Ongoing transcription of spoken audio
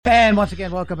And once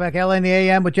again, welcome back, LA in the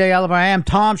AM with Jay Oliver. I am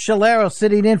Tom Shalero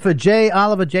sitting in for Jay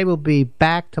Oliver. Jay will be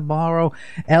back tomorrow.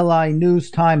 LI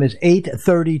news time is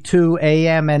 8:32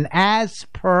 a.m. And as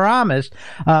promised,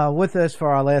 with us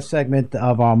for our last segment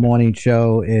of our morning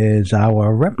show is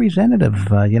our representative,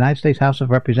 United States House of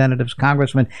Representatives,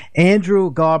 Congressman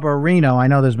Andrew Garbarino. I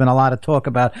know there's been a lot of talk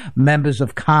about members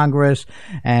of Congress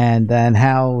and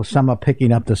how some are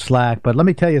picking up the slack. But let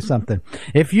me tell you something.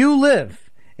 If you live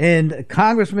in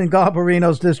Congressman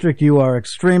Garbarino's district, you are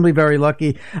extremely very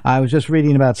lucky. I was just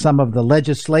reading about some of the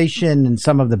legislation and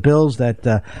some of the bills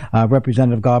that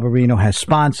Representative Garbarino has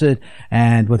sponsored,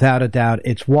 and without a doubt,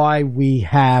 it's why we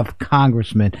have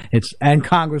congressmen and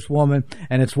congresswomen,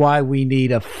 and it's why we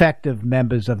need effective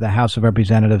members of the House of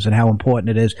Representatives and how important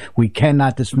it is. We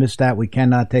cannot dismiss that. We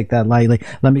cannot take that lightly.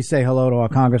 Let me say hello to our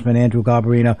Congressman Andrew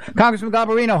Garbarino. Congressman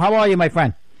Garbarino, how are you, my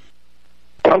friend?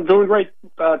 I'm doing great,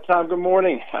 Tom. Good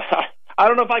morning. I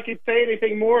don't know if I could say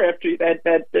anything more after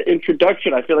that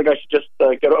introduction. I feel like I should just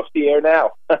get off the air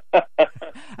now.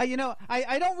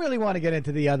 I don't really want to get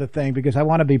into the other thing because I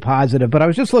want to be positive, but I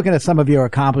was just looking at some of your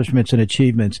accomplishments and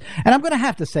achievements, and I'm going to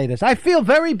have to say this. I feel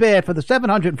very bad for the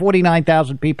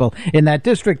 749,000 people in that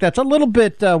district that's a little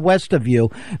bit west of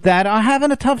you that are having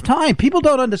a tough time. People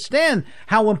don't understand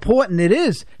how important it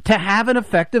is to have an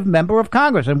effective member of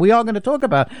Congress, and we are going to talk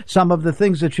about some of the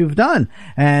things that you've done,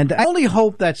 and I only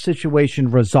hope that situation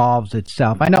resolves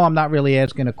itself. I know I'm not really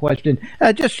asking a question,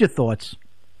 just your thoughts.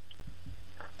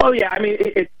 Oh yeah, I mean,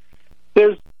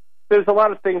 there's a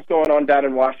lot of things going on down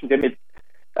in Washington.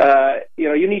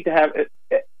 You need to have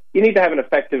an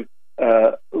effective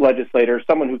legislator,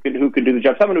 someone who can do the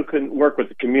job, someone who can work with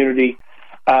the community.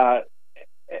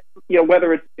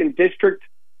 Whether it's in district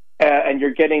and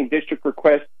you're getting district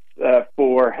requests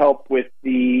for help with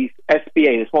the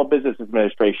SBA, the Small Business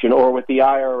Administration, or with the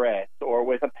IRS, or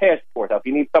with a passport help.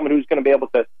 You need someone who's going to be able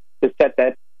to set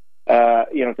that,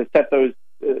 to set those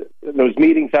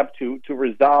meetings up to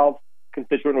resolve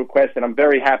constituent requests. And I'm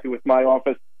very happy with my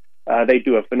office. They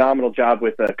do a phenomenal job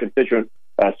with constituent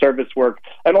service work.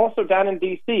 And also down in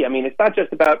D.C., I mean, it's not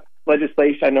just about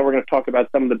legislation. I know we're going to talk about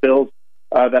some of the bills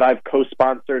that I've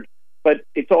co-sponsored, but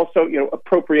it's also,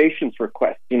 appropriations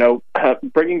requests,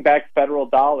 bringing back federal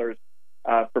dollars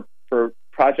for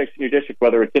projects in your district,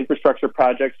 whether it's infrastructure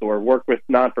projects or work with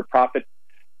non-for-profit.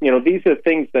 These are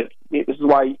things that, this is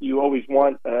why you always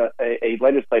want a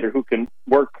legislator who can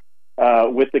work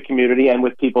with the community and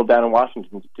with people down in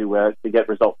Washington to get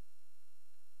results.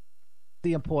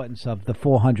 The importance of the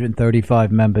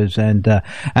 435 members, and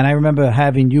I remember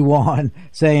having you on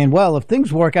saying, well, if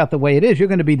things work out the way it is, you're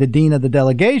going to be the dean of the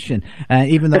delegation,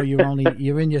 even though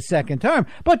you're in your second term.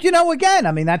 But again,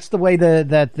 I mean, that's the way that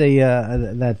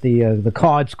the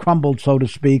cards crumbled, so to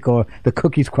speak, or the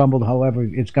cookies crumbled, however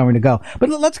it's going to go. But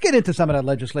let's get into some of that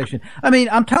legislation. I mean,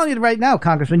 I'm telling you right now,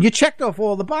 Congressman, you checked off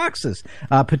all the boxes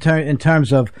in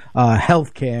terms of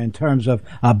health care, in terms of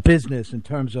business, in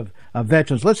terms of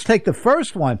veterans. Let's take the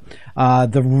first one,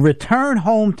 the Return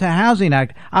Home to Housing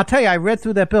Act. I'll tell you, I read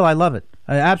through that bill. I love it.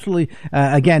 Absolutely.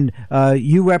 Again,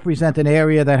 you represent an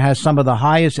area that has some of the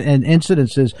highest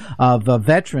incidences of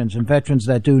veterans and veterans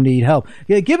that do need help.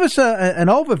 Give us an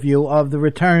overview of the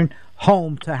Return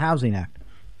Home to Housing Act.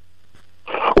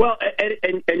 Well,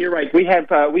 and you're right. We have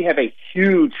a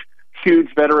huge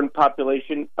veteran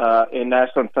population in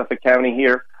Nassau and Suffolk County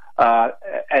here,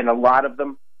 and a lot of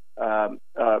them.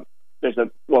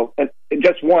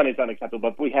 Just one is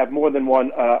unacceptable, but we have more than one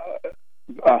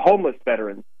homeless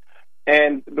veterans.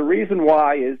 And the reason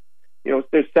why is,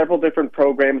 there's several different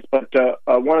programs, but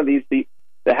one of these, the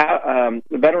Department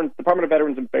of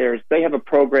Veterans Affairs, they have a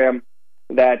program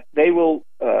that they will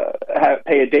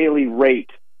pay a daily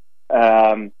rate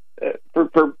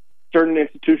for certain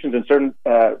institutions and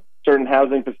certain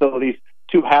housing facilities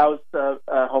to house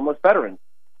homeless veterans.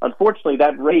 Unfortunately,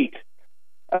 that rate,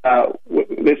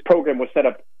 this program was set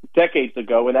up decades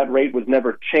ago, and that rate was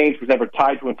never changed, was never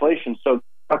tied to inflation. So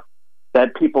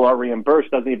that people are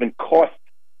reimbursed doesn't even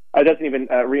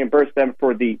reimburse them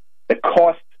for the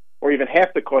cost or even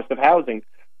half the cost of housing.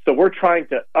 So we're trying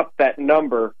to up that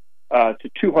number to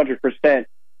 200%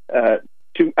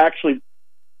 to actually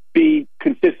be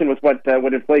consistent with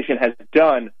what inflation has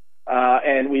done.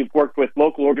 And we've worked with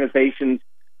local organizations,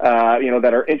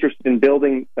 that are interested in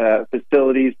building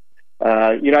facilities.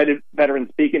 United Veterans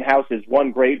Beacon House is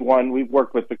one great one. We've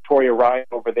worked with Victoria Ryan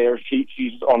over there.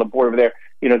 She's on the board over there.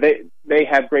 They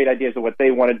have great ideas of what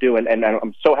they want to do, and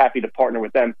I'm so happy to partner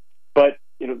with them. But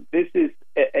this is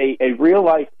a real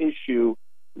life issue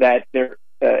that they're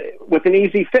with an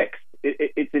easy fix.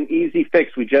 It's an easy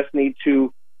fix. We just need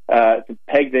to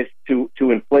peg this to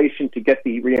inflation to get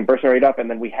the reimbursement rate up, and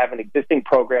then we have an existing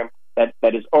program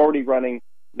that is already running.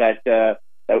 That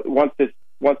once this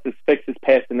fix is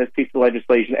passed in this piece of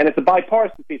legislation, and it's a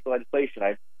bipartisan piece of legislation.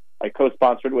 I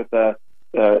co-sponsored with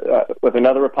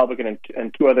another Republican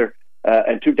and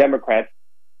two Democrats,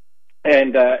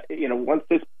 and once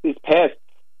this is passed,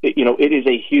 it is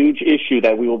a huge issue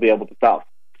that we will be able to solve.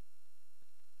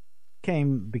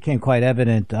 Became quite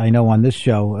evident, I know, on this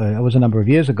show. It was a number of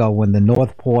years ago when the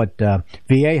Northport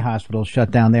VA hospital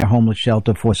shut down their homeless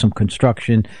shelter for some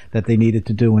construction that they needed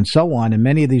to do and so on. And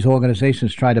many of these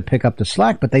organizations tried to pick up the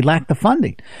slack, but they lacked the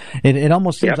funding. It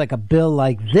almost seems like a bill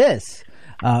like this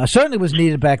certainly was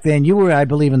needed back then. You were, I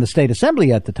believe, in the state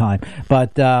assembly at the time.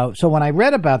 But so when I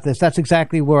read about this, that's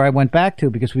exactly where I went back to,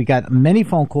 because we got many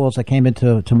phone calls that came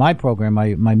into my program,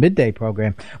 my midday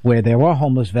program, where there were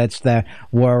homeless vets that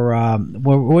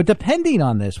were depending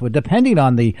on this, were depending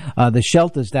on the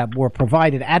shelters that were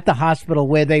provided at the hospital,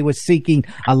 where they were seeking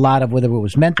a lot of, whether it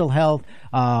was mental health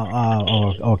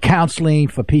or counseling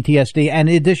for PTSD, and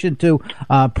in addition to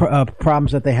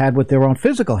problems that they had with their own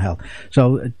physical health.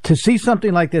 So to see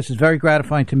something like this is very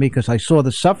gratifying to me, because I saw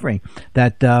the suffering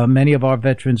that many of our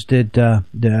veterans did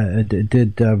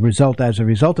result as a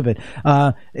result of it.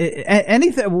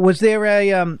 Anything? Was there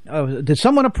did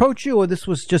someone approach you, or this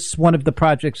was just one of the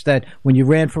projects that, when you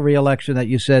ran for re-election, that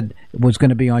you said was going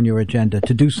to be on your agenda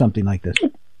to do something like this?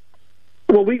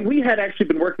 Well, we had actually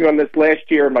been working on this last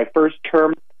year in my first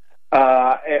term,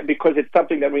 because it's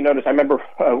something that we noticed. I remember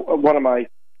one of my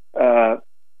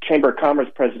Chamber of Commerce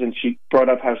presidents, she brought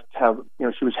up how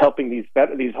she was helping these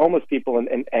homeless people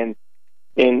and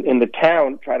in the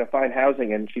town try to find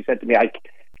housing, and she said to me, I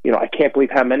can't believe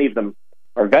how many of them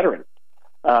are veterans.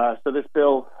 So this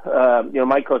bill,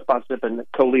 my co-sponsorship and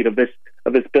co-lead of this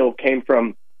bill came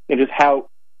from just how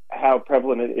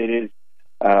prevalent it is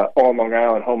all Long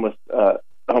Island, homeless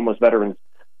veterans.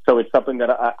 So it's something that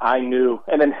I knew,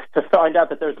 and then to find out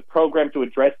that there's a program to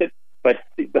address it, but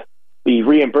the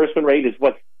reimbursement rate is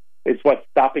what's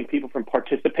stopping people from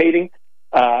participating.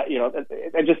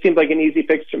 It just seems like an easy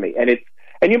fix to me. And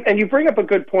you bring up a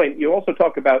good point. You also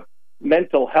talk about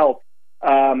mental health,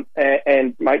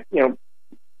 and my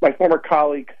former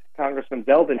colleague Congressman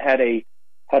Zeldin had a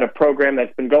program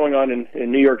that's been going on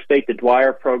in New York State, the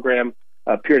Dwyer program,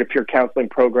 peer-to-peer counseling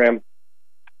program.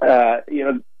 That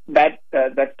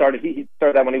started. He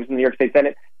started that when he was in the New York State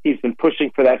Senate. He's been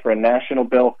pushing for that for a national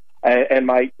bill. And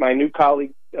my new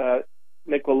colleague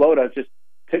Nick Lalotta just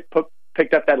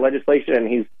picked up that legislation, and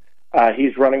he's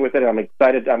running with it. I'm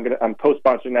excited. I'm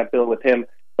co-sponsoring that bill with him.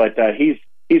 But he's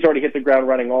already hit the ground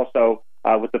running also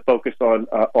with the focus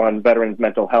on veterans'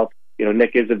 mental health.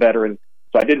 Nick is a veteran,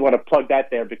 so I did want to plug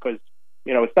that there, because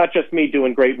it's not just me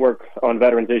doing great work on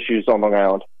veterans issues on Long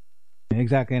Island.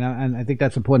 Exactly, and I think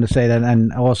that's important to say that.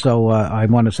 And also, I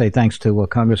want to say thanks to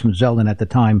Congressman Zeldin at the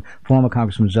time, former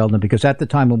Congressman Zeldin, because at the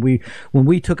time when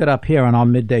we took it up here on our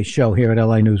midday show here at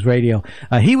LA News Radio,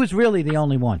 he was really the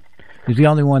only one. He was the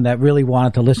only one that really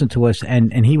wanted to listen to us,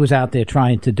 and he was out there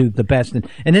trying to do the best.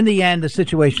 And in the end, the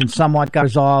situation somewhat got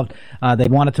resolved. They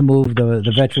wanted to move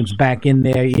the veterans back in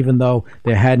there, even though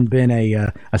there hadn't been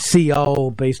a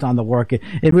CO based on the work.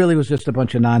 It really was just a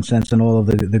bunch of nonsense, and all of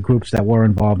the groups that were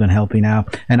involved in helping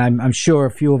out. And I'm sure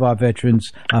a few of our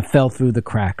veterans fell through the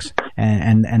cracks.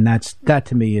 And that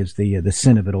to me is the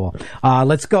sin of it all.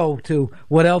 Let's go to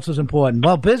what else is important.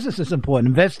 Well, business is important.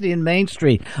 Investing in Main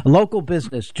Street, local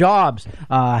business, jobs,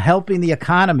 helping the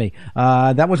economy.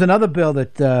 That was another bill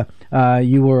that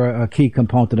you were a key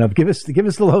component of. Give us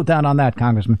the lowdown on that,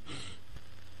 Congressman.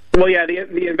 Well, yeah,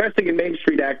 the Investing in Main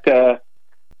Street Act,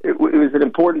 it was an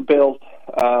important bill.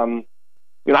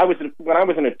 When I was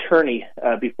an attorney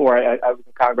before I was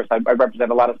in Congress, I represented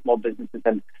a lot of small businesses,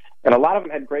 and a lot of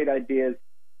them had great ideas.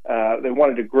 They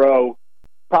wanted to grow.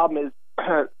 Problem is,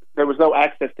 there was no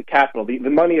access to capital. The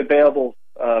money available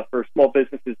for small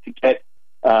businesses to get,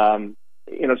 so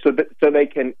they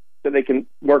can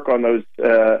work on those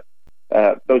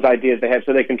ideas they have,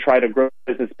 so they can try to grow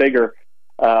business bigger.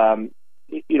 They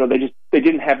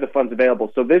didn't have the funds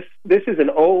available. So this is an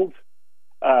old,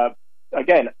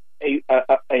 again,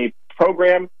 a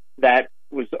program that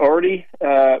was already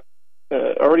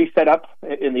set up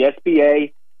in the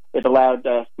SBA. It allowed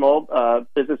small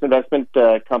business investment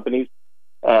companies,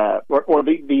 or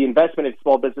the investment in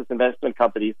small business investment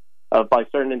companies by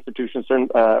certain institutions, certain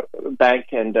bank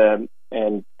and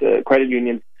credit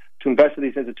unions, to invest in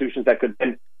these institutions that could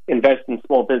then invest in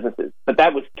small businesses. But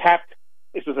that was capped.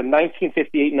 This was a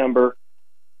 1958 number.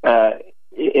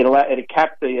 It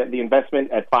capped the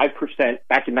investment at 5%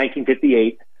 back in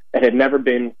 1958. It had never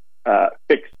been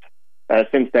fixed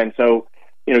since then. So,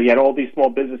 you had all these small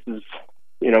businesses,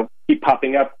 keep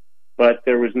popping up, but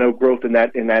there was no growth in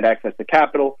that access to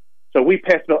capital. So we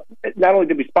passed. Not only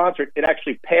did we sponsor it, it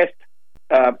actually passed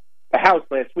the House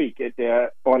last week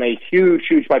on a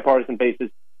huge bipartisan basis,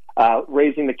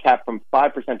 raising the cap from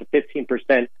 5% to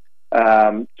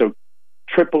 15%. So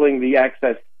tripling the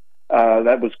access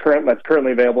that's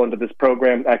currently available into this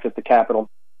program, access to capital.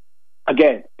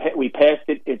 Again, we passed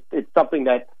it. It's something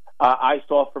that I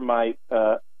saw from my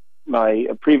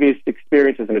previous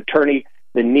experience as an attorney,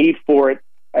 the need for it,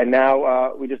 and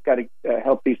now we just got to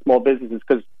help these small businesses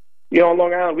because on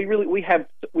Long Island we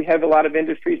have a lot of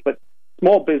industries, but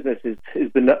small businesses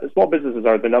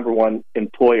are the number one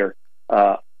employer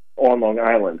on Long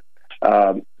Island.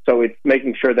 So it's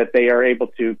making sure that they are able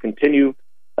to continue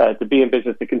to be in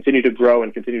business, to continue to grow,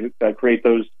 and continue to create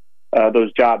those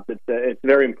jobs. It's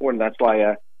very important. That's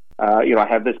why I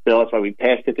have this bill. That's why we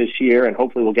passed it this year, and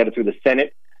hopefully we'll get it through the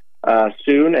Senate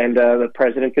soon, and the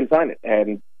president can sign it,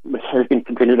 and we can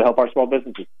continue to help our small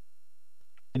businesses.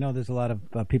 There's a lot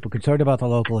of people concerned about the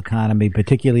local economy,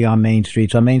 particularly on Main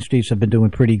Streets. Our Main Streets have been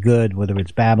doing pretty good, whether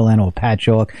it's Babylon or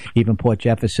Patchogue, even Port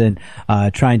Jefferson,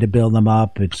 trying to build them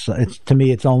up. It's to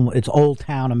me, it's old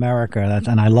town America,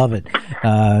 and I love it.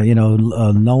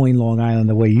 Knowing Long Island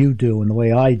the way you do and the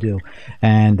way I do,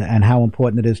 and how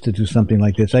important it is to do something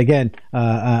like this. Again,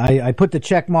 I put the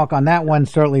check mark on that one.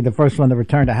 Certainly, the first one, the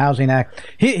Return to Housing Act.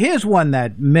 Here's one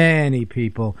that many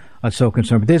people are so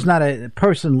concerned. But there's not a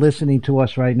person listening to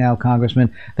us right now,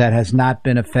 Congressman, that has not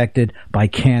been affected by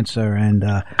cancer and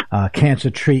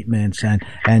cancer treatments, and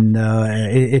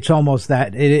it's almost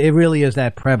that it really is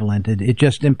that prevalent. It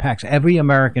just impacts every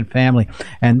American family.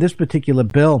 And this particular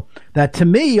bill, that to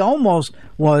me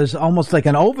was almost like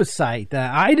an oversight.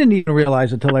 I didn't even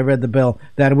realize until I read the bill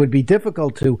that it would be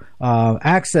difficult to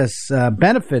access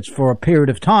benefits for a period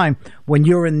of time when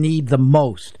you're in need the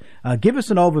most. Give us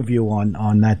an overview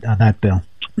on that bill.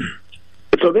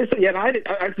 So this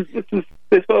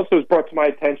also was brought to my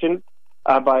attention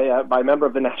by a member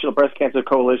of the National Breast Cancer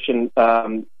Coalition,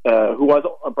 who was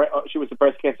a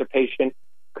breast cancer patient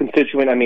constituent.